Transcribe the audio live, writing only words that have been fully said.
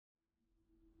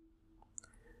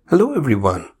Hello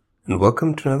everyone, and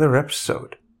welcome to another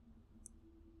episode.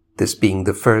 This being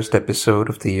the first episode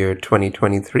of the year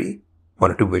 2023,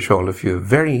 wanted to wish all of you a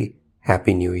very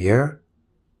happy new year.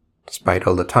 Despite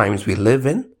all the times we live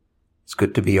in, it's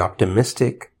good to be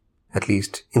optimistic, at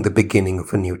least in the beginning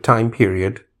of a new time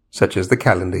period, such as the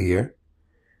calendar year,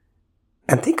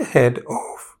 and think ahead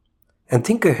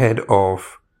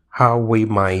of how we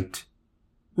might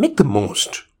make the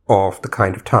most of the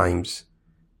kind of times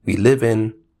we live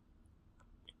in,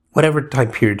 whatever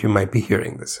time period you might be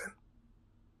hearing this in.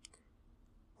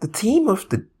 The theme of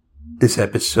this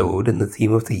episode and the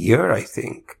theme of the year, I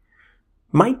think,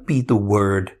 might be the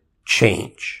word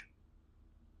change.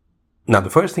 Now, the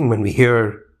first thing when we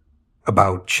hear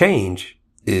about change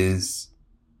is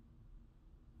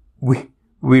we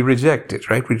reject it,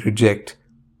 right? We reject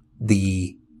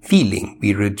the feeling.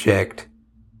 We reject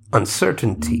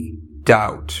uncertainty,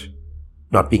 doubt,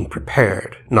 not being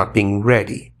prepared, not being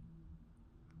ready,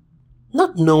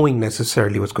 not knowing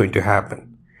necessarily what's going to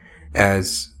happen,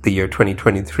 as the year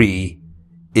 2023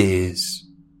 is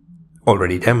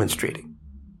already demonstrating.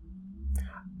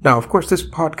 Now, of course, this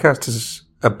podcast is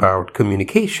about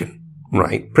communication,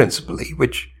 right? Principally,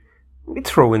 which we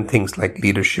throw in things like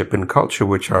leadership and culture,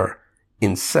 which are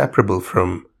inseparable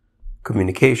from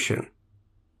communication.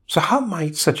 So how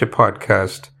might such a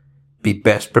podcast be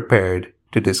best prepared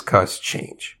to discuss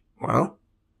change? Well,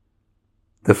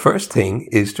 the first thing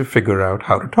is to figure out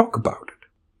how to talk about it.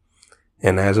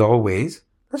 And as always,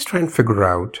 let's try and figure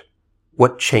out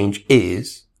what change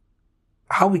is,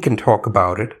 how we can talk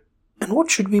about it, and what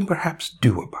should we perhaps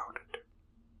do about it.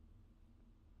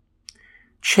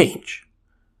 Change.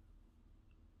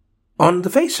 On the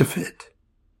face of it,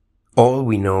 all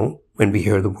we know when we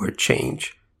hear the word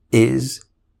change is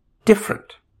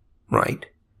different, right?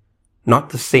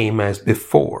 Not the same as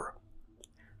before.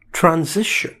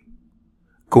 Transition.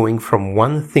 Going from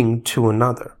one thing to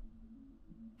another.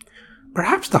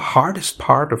 Perhaps the hardest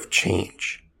part of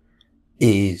change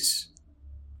is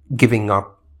giving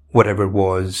up whatever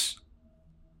was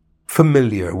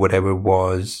familiar, whatever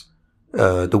was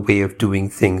the way of doing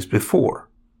things before.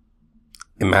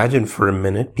 Imagine for a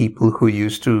minute people who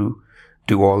used to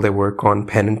do all their work on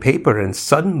pen and paper, and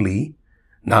suddenly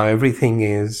now everything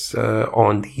is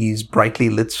on these brightly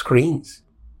lit screens.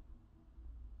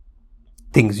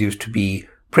 Things used to be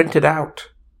printed out,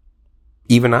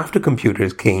 even after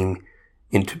computers came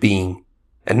into being.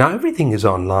 And now everything is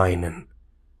online, and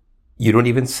you don't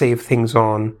even save things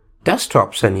on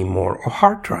desktops anymore or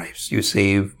hard drives. You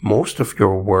save most of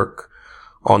your work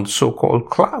on the so-called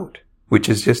cloud, which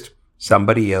is just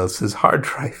somebody else's hard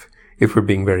drive, if we're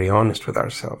being very honest with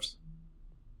ourselves.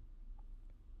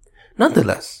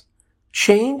 Nonetheless,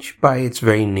 change by its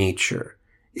very nature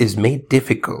is made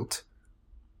difficult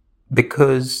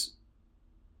because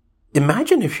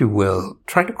imagine, if you will,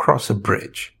 trying to cross a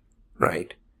bridge,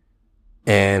 right?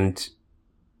 And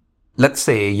let's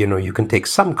say, you can take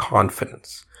some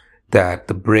confidence that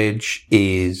the bridge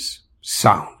is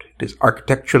sound. It is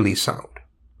architecturally sound.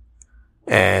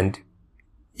 And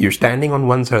you're standing on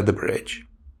one side of the bridge,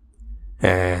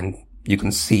 and you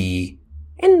can see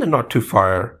in the not too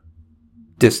far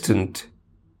distant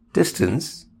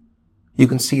distance, you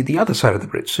can see the other side of the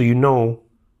bridge. So you know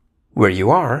where you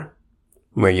are,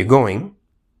 where you're going,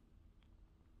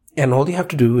 and all you have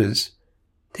to do is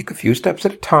take a few steps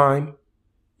at a time,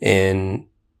 and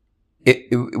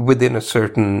within a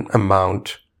certain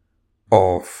amount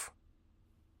of,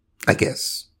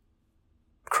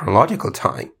 chronological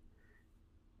time,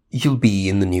 you'll be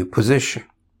in the new position,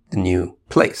 the new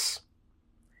place.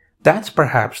 That's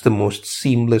perhaps the most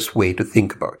seamless way to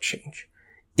think about change,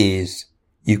 is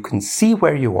you can see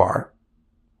where you are,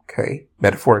 okay,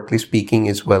 metaphorically speaking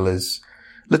as well as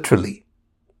literally.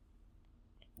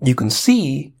 You can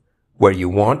see where you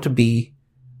want to be,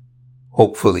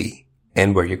 hopefully,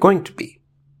 and where you're going to be.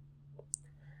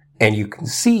 And you can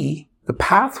see the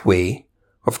pathway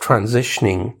of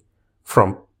transitioning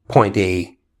from point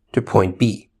A to point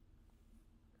B.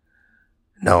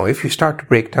 Now, if you start to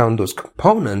break down those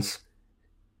components,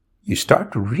 you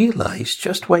start to realize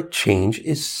just why change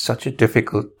is such a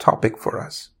difficult topic for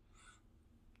us.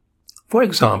 For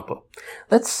example,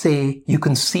 let's say you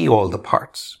can see all the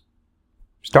parts.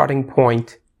 Starting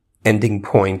point, ending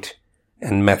point,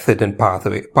 and method and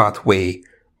pathway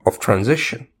of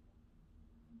transition.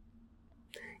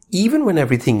 Even when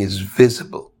everything is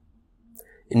visible,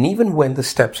 and even when the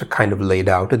steps are kind of laid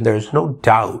out and there's no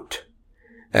doubt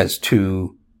as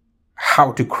to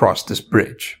how to cross this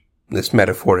bridge, this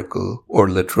metaphorical or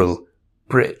literal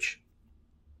bridge.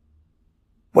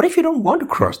 What if you don't want to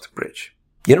cross the bridge?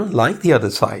 You don't like the other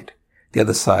side. The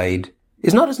other side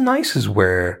is not as nice as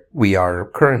where we are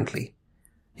currently.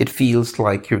 It feels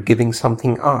like you're giving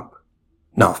something up.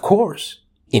 Now, of course,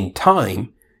 in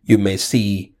time, you may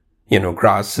see,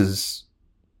 grass is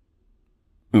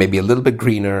maybe a little bit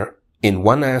greener in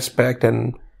one aspect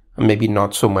and maybe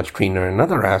not so much greener in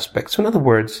other aspects. So in other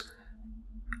words,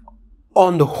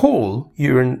 on the whole,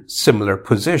 you're in similar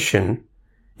position.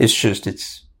 It's just,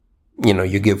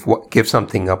 you give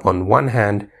something up on one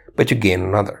hand, but you gain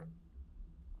another.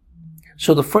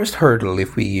 So the first hurdle,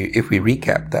 if we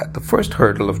recap that, the first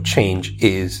hurdle of change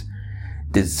is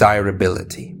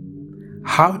desirability.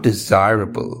 How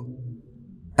desirable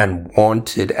and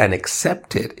wanted and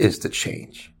accepted is the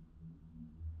change?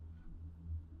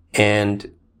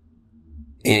 And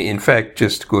in fact,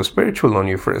 just to go spiritual on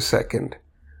you for a second,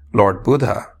 Lord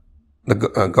Buddha, the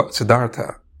god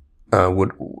Siddhartha,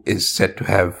 is said to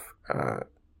have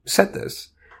said this,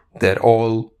 that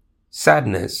all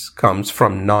sadness comes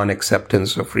from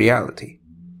non-acceptance of reality.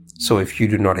 So if you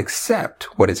do not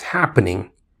accept what is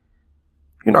happening,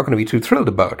 you're not going to be too thrilled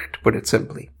about it, to put it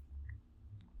simply.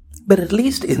 But at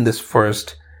least in this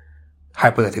first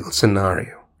hypothetical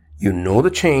scenario, you know the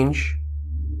change,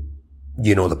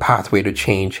 you know the pathway to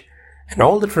change, and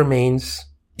all that remains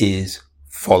is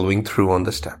following through on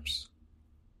the steps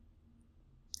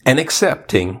and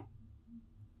accepting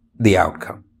the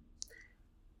outcome.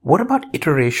 What about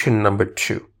iteration number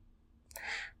 2?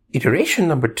 Iteration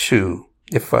number 2,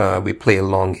 if we play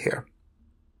along here,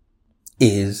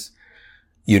 is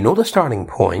you know the starting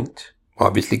point,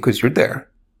 obviously because you're there.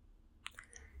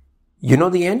 You know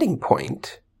the ending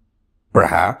point,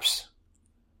 perhaps,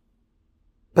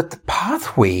 but the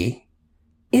pathway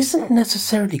isn't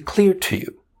necessarily clear to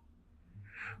you.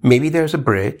 Maybe there's a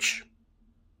bridge,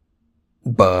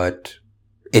 but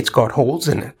it's got holes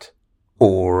in it,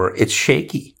 or it's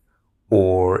shaky,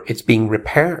 or it's being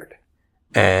repaired,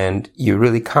 and you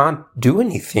really can't do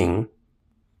anything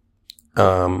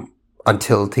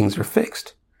until things are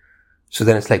fixed. So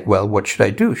then it's like, well, what should I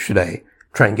do? Should I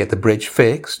try and get the bridge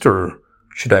fixed, or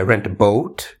should I rent a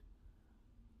boat?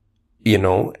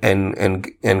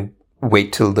 And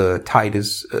wait till the tide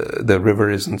is, the river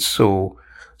isn't so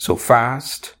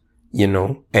fast,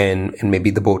 and maybe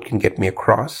the boat can get me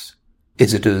across.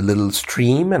 Is it a little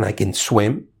stream and I can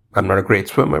swim? I'm not a great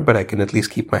swimmer, but I can at least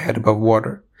keep my head above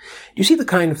water. You see the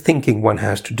kind of thinking one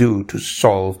has to do to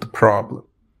solve the problem.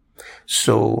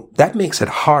 So that makes it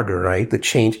harder, right? The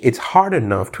change, it's hard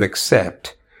enough to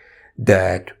accept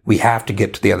that we have to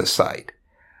get to the other side.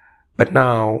 But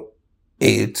now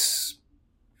it's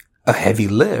a heavy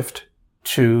lift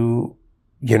to,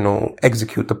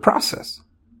 execute the process.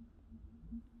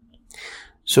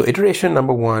 So iteration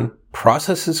number 1,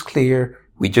 process is clear.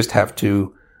 We just have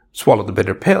to swallow the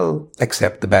bitter pill,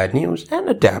 accept the bad news, and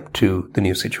adapt to the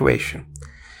new situation.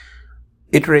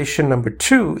 Iteration number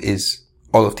 2 is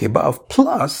all of the above,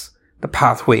 plus the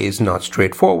pathway is not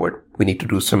straightforward. We need to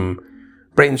do some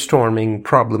brainstorming,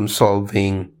 problem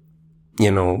solving,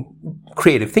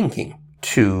 creative thinking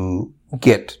to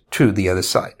get to the other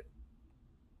side.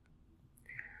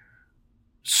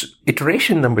 So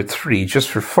iteration number 3, just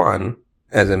for fun,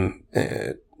 as I'm,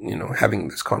 having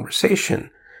this conversation,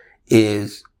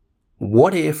 is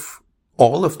what if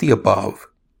all of the above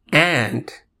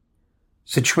and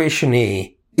situation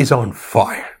A is on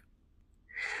fire,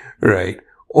 right?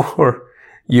 Or,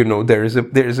 there is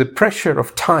a pressure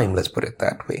of time, let's put it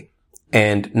that way.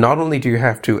 And not only do you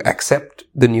have to accept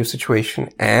the new situation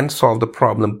and solve the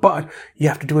problem, but you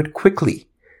have to do it quickly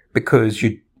because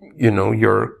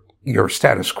your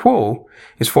status quo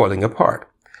is falling apart.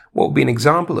 What would be an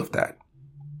example of that?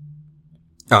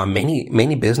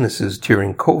 Many businesses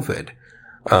during COVID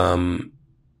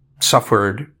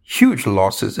suffered huge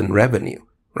losses in revenue,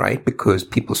 right? Because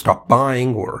people stopped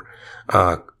buying, or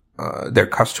their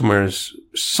customers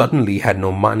suddenly had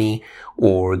no money,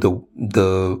 or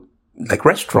like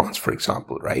restaurants, for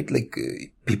example, right? Like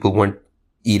people weren't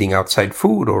eating outside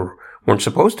food or weren't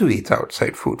supposed to eat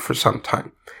outside food for some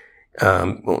time.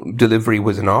 Delivery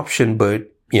was an option, but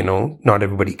not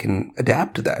everybody can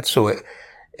adapt to that. So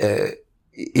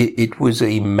it was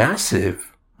a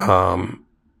massive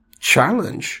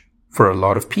challenge for a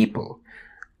lot of people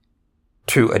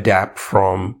to adapt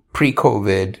from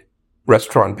pre-COVID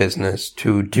restaurant business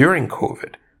to during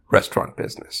COVID restaurant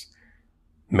business.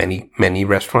 Many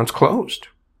restaurants closed,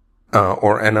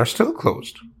 and are still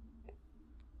closed.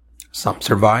 Some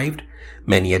survived,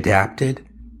 many adapted.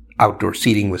 Outdoor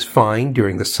seating was fine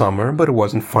during the summer, but it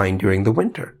wasn't fine during the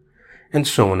winter, and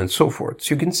so on and so forth.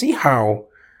 So you can see how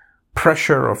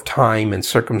pressure of time and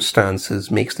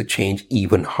circumstances makes the change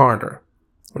even harder,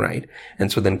 right?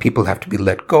 And so then people have to be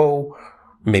let go,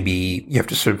 Maybe you have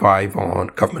to survive on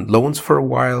government loans for a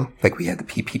while, like we had the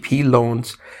PPP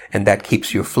loans, and that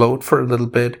keeps you afloat for a little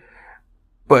bit.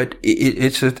 But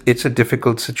it's a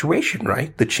difficult situation,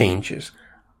 right? The changes.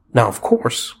 Now, of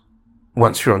course,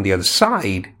 once you're on the other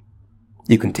side,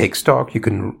 you can take stock, you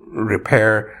can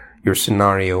repair your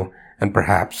scenario, and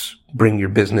perhaps bring your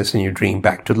business and your dream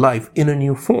back to life in a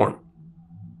new form.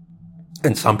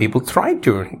 And some people thrived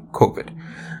during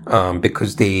COVID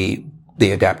because they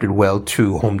adapted well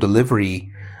to home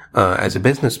delivery as a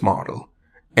business model,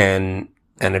 and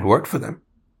it worked for them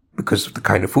because of the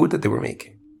kind of food that they were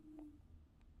making.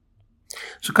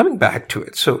 So coming back to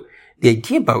it, so the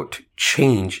idea about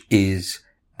change is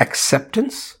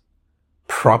acceptance,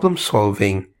 problem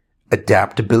solving,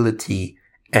 adaptability,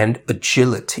 and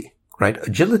agility, right?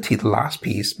 Agility, the last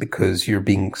piece, because you're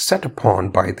being set upon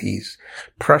by these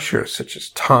pressures such as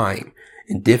time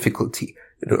and difficulty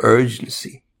and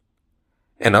urgency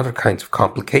and other kinds of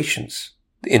complications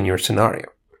in your scenario.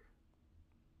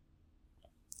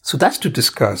 So that's to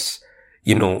discuss,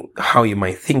 how you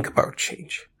might think about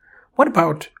change. What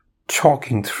about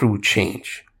talking through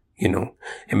change?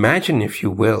 Imagine, if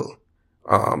you will,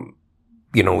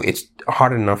 it's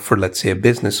hard enough for, let's say, a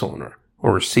business owner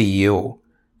or a CEO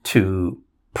to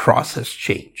process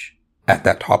change at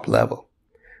that top level.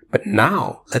 But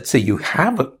now, let's say you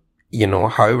have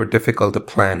however difficult a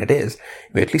plan it is,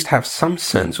 you at least have some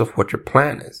sense of what your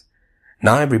plan is.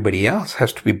 Now everybody else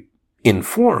has to be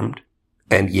informed.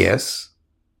 And yes,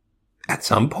 at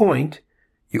some point,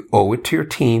 you owe it to your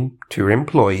team, to your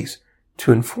employees,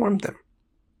 to inform them.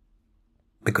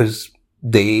 Because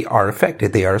they are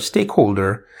affected. They are a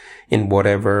stakeholder in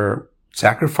whatever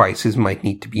sacrifices might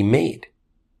need to be made.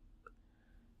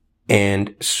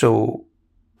 And so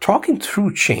talking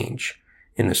through change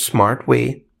in a smart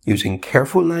way, using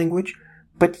careful language,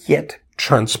 but yet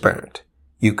transparent.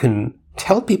 You can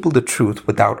tell people the truth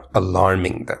without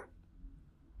alarming them.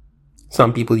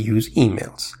 Some people use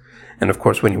emails. And of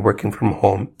course, when you're working from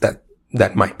home,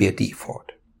 that might be a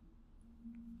default.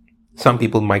 Some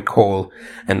people might call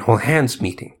an all-hands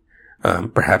meeting.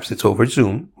 Perhaps it's over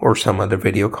Zoom or some other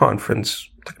video conference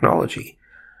technology.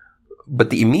 But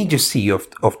the immediacy of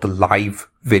the live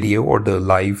video or the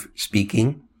live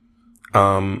speaking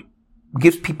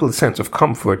gives people a sense of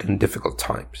comfort in difficult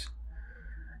times.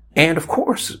 And of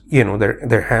course,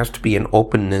 there has to be an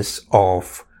openness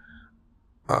of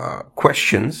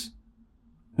questions.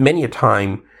 Many a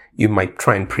time you might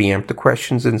try and preempt the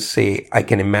questions and say, I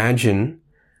can imagine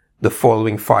the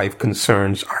following 5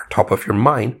 concerns are top of your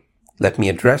mind. Let me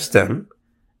address them,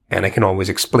 and I can always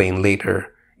explain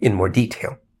later in more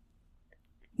detail.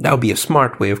 That would be a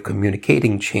smart way of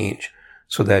communicating change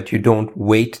so that you don't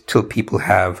wait till people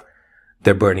have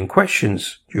their burning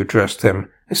questions. You address them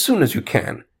as soon as you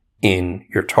can in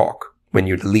your talk when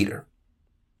you're the leader.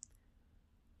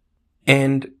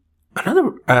 And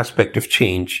another aspect of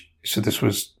change, so this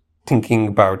was thinking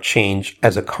about change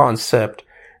as a concept,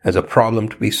 as a problem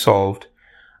to be solved,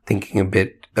 thinking a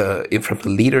bit from the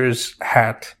leader's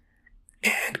hat,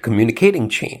 and communicating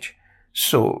change.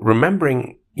 So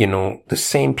remembering, the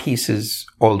same pieces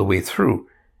all the way through.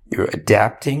 You're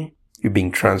adapting, you're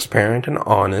being transparent and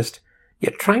honest,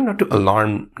 yet trying not to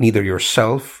alarm neither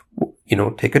yourself,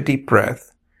 take a deep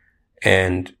breath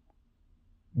and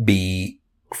be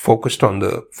focused on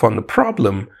the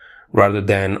problem rather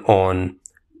than on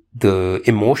the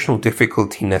emotional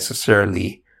difficulty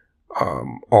necessarily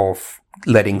of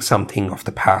letting something of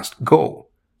the past go.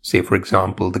 Say, for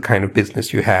example, the kind of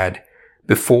business you had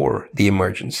before the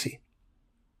emergency.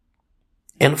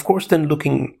 And of course, then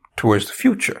looking towards the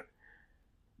future.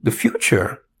 The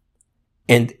future,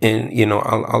 and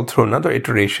I'll throw another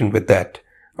iteration with that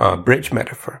bridge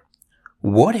metaphor.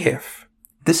 What if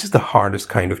this is the hardest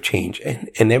kind of change,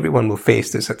 and everyone will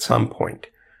face this at some point?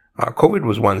 COVID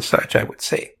was one such, I would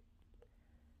say.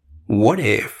 What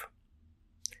if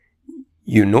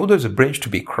there's a bridge to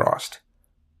be crossed,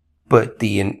 but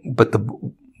the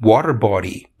water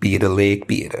body, be it a lake,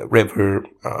 be it a river,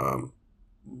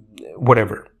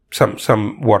 whatever,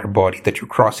 some water body that you're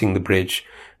crossing the bridge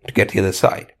to get to the other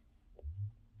side,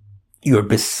 you're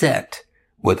beset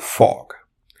with fog.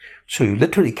 So you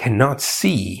literally cannot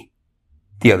see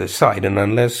the other side. And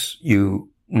unless you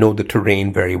know the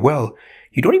terrain very well,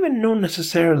 you don't even know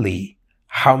necessarily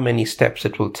how many steps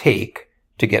it will take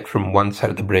to get from one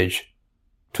side of the bridge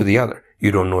to the other.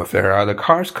 You don't know if there are other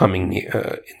cars coming in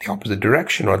the opposite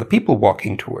direction or the people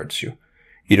walking towards you.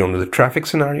 You don't know the traffic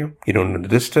scenario. You don't know the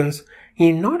distance.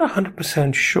 You're not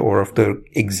 100% sure of the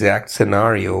exact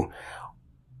scenario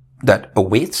that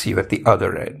awaits you at the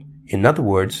other end. In other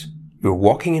words, you're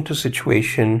walking into a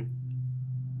situation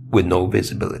with no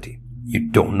visibility. You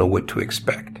don't know what to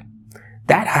expect.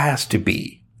 That has to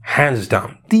be, hands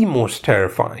down, the most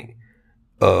terrifying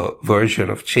version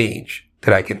of change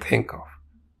that I can think of.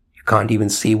 You can't even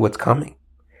see what's coming.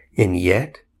 And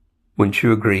yet, wouldn't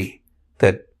you agree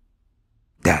that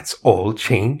that's all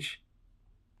change?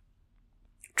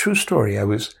 True story. I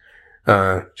was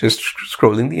just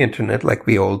scrolling the internet like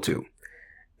we all do.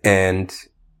 And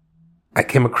I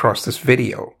came across this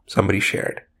video somebody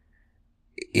shared.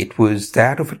 It was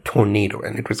that of a tornado,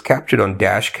 and it was captured on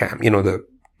dash cam, the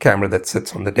camera that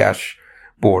sits on the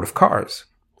dashboard of cars.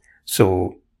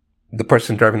 So the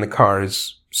person driving the car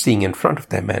is seeing in front of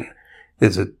them, and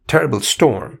there's a terrible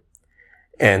storm,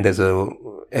 and there's a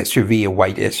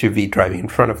white SUV driving in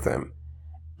front of them.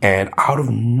 And out of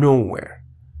nowhere,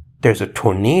 there's a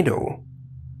tornado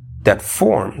that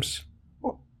forms,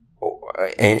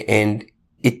 and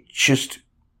it just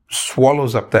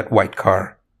swallows up that white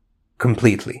car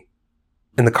completely,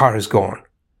 and the car is gone.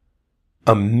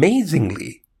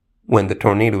 Amazingly, when the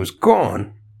tornado is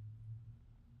gone,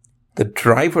 the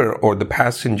driver or the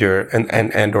passenger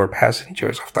and or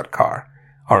passengers of that car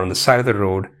are on the side of the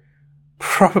road,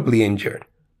 probably injured,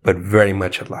 but very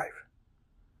much alive.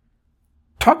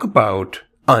 Talk about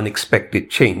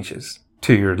unexpected changes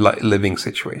to your living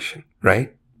situation,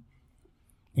 right?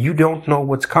 You don't know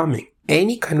what's coming.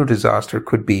 Any kind of disaster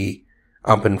could be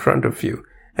up in front of you.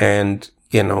 And,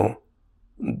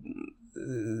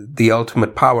 the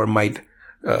ultimate power might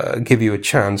give you a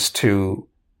chance to,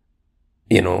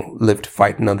 live to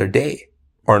fight another day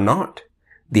or not.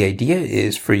 The idea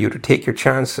is for you to take your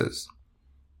chances,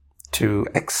 to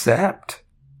accept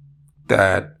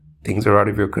that things are out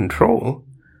of your control,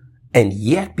 and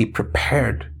yet be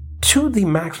prepared to the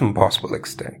maximum possible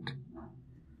extent.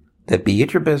 That be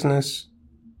it your business,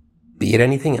 be it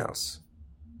anything else,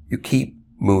 you keep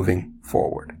moving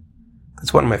forward.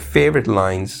 That's one of my favorite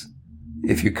lines.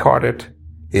 If you caught it,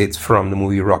 it's from the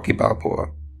movie Rocky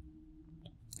Balboa.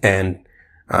 And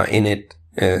in it,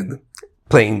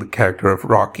 playing the character of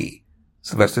Rocky,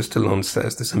 Sylvester Stallone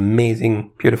says this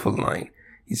amazing, beautiful line.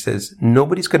 He says,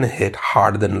 nobody's going to hit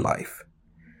harder than life.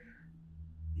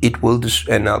 It will,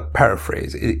 and I'll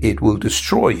paraphrase, it will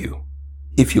destroy you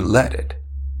if you let it.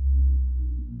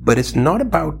 But it's not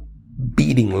about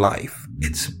beating life.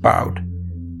 It's about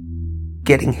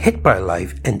getting hit by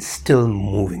life and still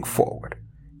moving forward.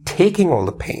 Taking all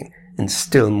the pain and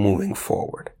still moving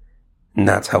forward. And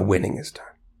that's how winning is done.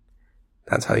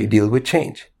 That's how you deal with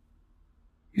change.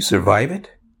 You survive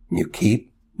it and you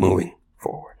keep moving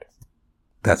forward.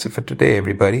 That's it for today,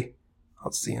 everybody.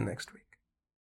 I'll see you next week.